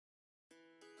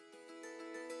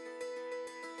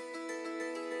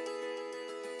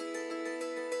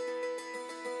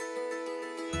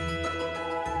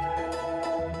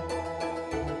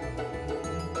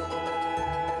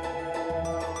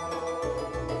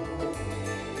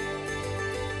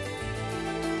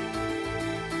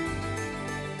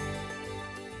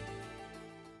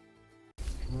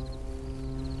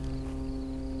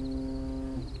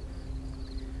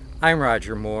I'm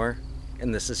Roger Moore,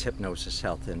 and this is Hypnosis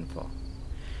Health Info.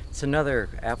 It's another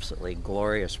absolutely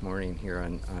glorious morning here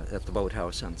at the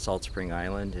boathouse on Salt Spring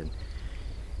Island, and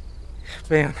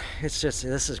man, this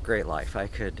is great life. I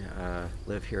could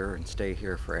live here and stay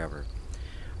here forever.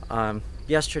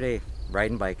 Yesterday,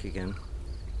 riding bike again,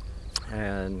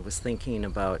 and was thinking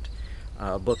about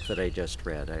a book that I just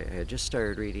read. I had just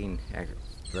started reading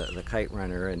the Kite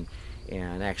Runner,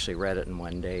 and actually read it in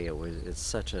one day. It's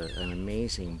such an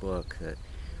amazing book that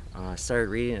I started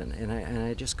reading it, and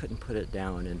I just couldn't put it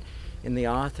down. And in the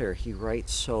author, he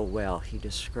writes so well. He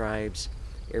describes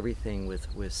everything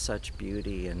with such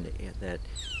beauty, and that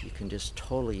you can just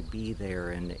totally be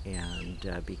there and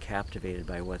be captivated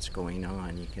by what's going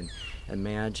on. You can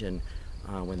imagine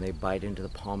when they bite into the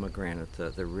pomegranate,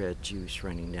 the red juice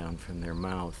running down from their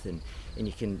mouth, and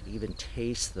you can even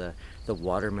taste the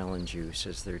watermelon juice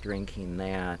as they're drinking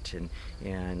that, and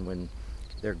when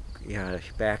they're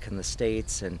back in the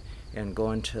States and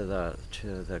going to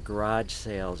the garage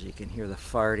sales, you can hear the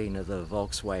farting of the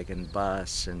Volkswagen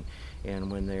bus, and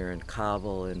when they're in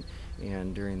Kabul and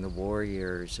during the war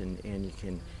years, and you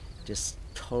can just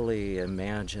totally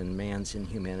imagine man's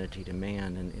inhumanity to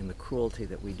man and the cruelty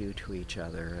that we do to each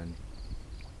other.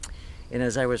 And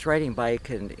as I was riding bike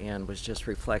and was just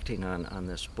reflecting on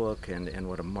this book and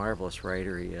what a marvelous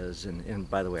writer he is, and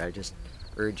by the way, I just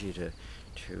urge you to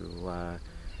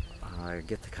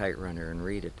get the Kite Runner and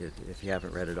read it if you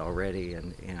haven't read it already,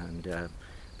 and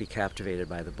be captivated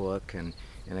by the book. And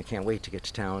I can't wait to get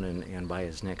to town and buy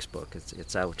his next book.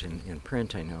 It's out in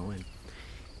print, I know. And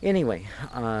anyway,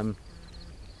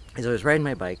 as I was riding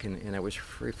my bike and I was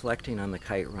reflecting on the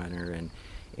Kite Runner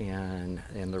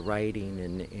and the writing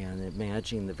and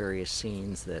imagining the various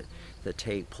scenes that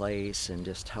take place and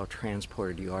just how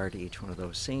transported you are to each one of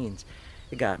those scenes,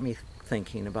 it got me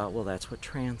thinking about, well, that's what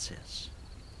trance is.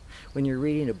 When you're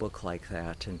reading a book like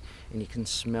that and you can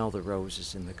smell the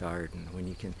roses in the garden, when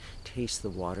you can taste the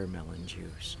watermelon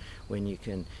juice, when you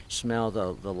can smell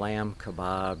the lamb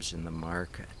kebabs in the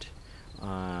market,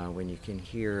 when you can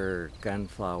hear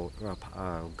gunfire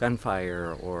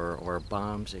or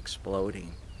bombs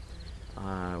exploding,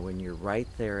 when you're right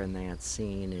there in that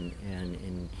scene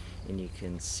and you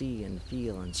can see and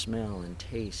feel and smell and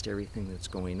taste everything that's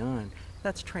going on,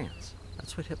 that's trance.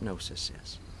 That's what hypnosis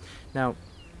is. Now,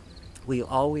 we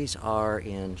always are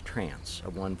in trance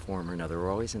of one form or another.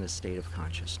 We're always in a state of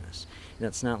consciousness. And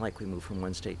it's not like we move from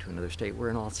one state to another state. We're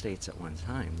in all states at one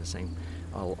time, the same,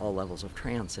 all levels of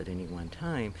trance at any one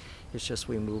time. It's just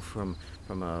we move from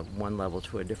one level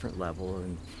to a different level,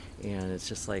 and it's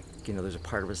just like, there's a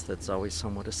part of us that's always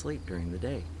somewhat asleep during the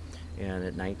day. And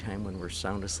at nighttime, when we're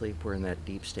sound asleep, we're in that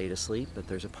deep state of sleep, but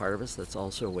there's a part of us that's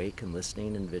also awake and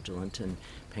listening and vigilant and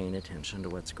paying attention to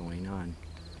what's going on.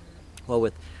 Well,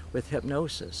 with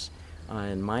hypnosis,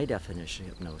 and my definition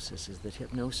of hypnosis is that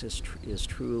hypnosis is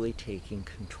truly taking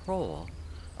control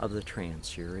of the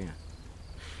trance you're in.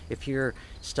 If you're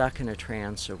stuck in a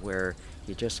trance of where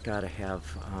you just got to have,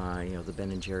 the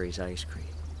Ben and Jerry's ice cream,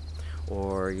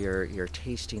 or you're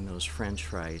tasting those French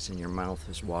fries and your mouth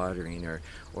is watering,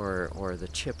 or the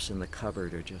chips in the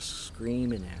cupboard are just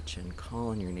screaming at you and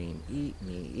calling your name, eat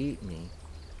me,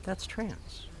 that's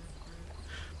trance.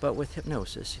 But with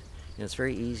hypnosis, it's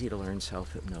very easy to learn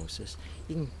self-hypnosis.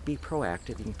 You can be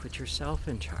proactive. You can put yourself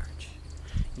in charge.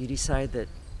 You decide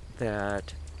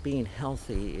that being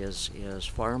healthy is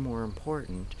far more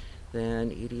important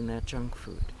than eating that junk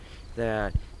food,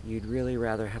 that you'd really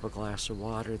rather have a glass of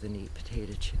water than eat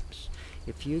potato chips.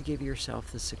 If you give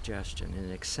yourself the suggestion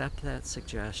and accept that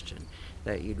suggestion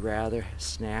that you'd rather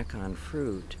snack on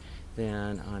fruit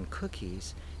than on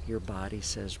cookies, your body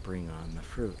says, bring on the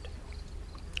fruit.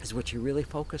 Because what you really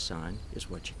focus on is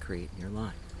what you create in your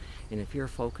life. And if you're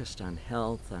focused on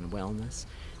health, on wellness,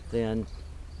 then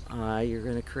you're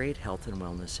going to create health and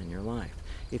wellness in your life.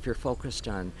 If you're focused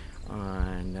on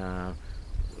the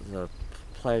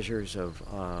pleasures of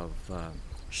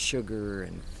sugar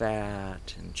and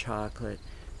fat and chocolate,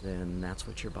 then that's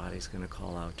what your body's going to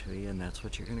call out to you, and that's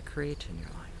what you're going to create in your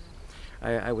life.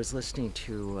 I was listening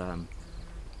to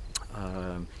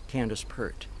Candace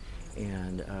Pert,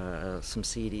 and some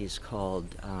CDs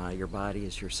called Your Body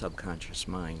is Your Subconscious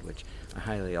Mind, which I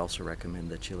highly also recommend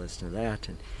that you listen to that.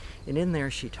 And in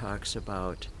there she talks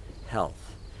about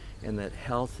health, and that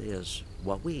health is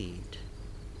what we eat,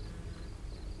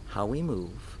 how we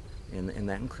move, and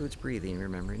that includes breathing,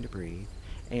 remembering to breathe,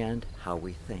 and how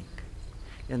we think.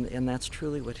 And that's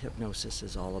truly what hypnosis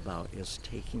is all about, is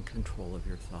taking control of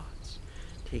your thoughts,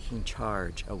 taking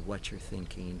charge of what you're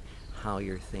thinking, how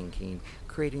you're thinking,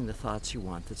 creating the thoughts you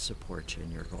want that support you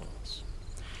in your goals.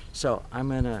 So I'm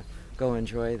going to go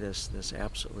enjoy this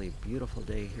absolutely beautiful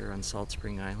day here on Salt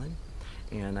Spring Island.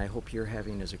 And I hope you're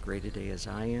having as great a day as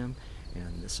I am.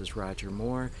 And this is Roger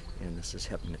Moore, and this is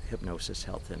Hypnosis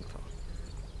Health Info.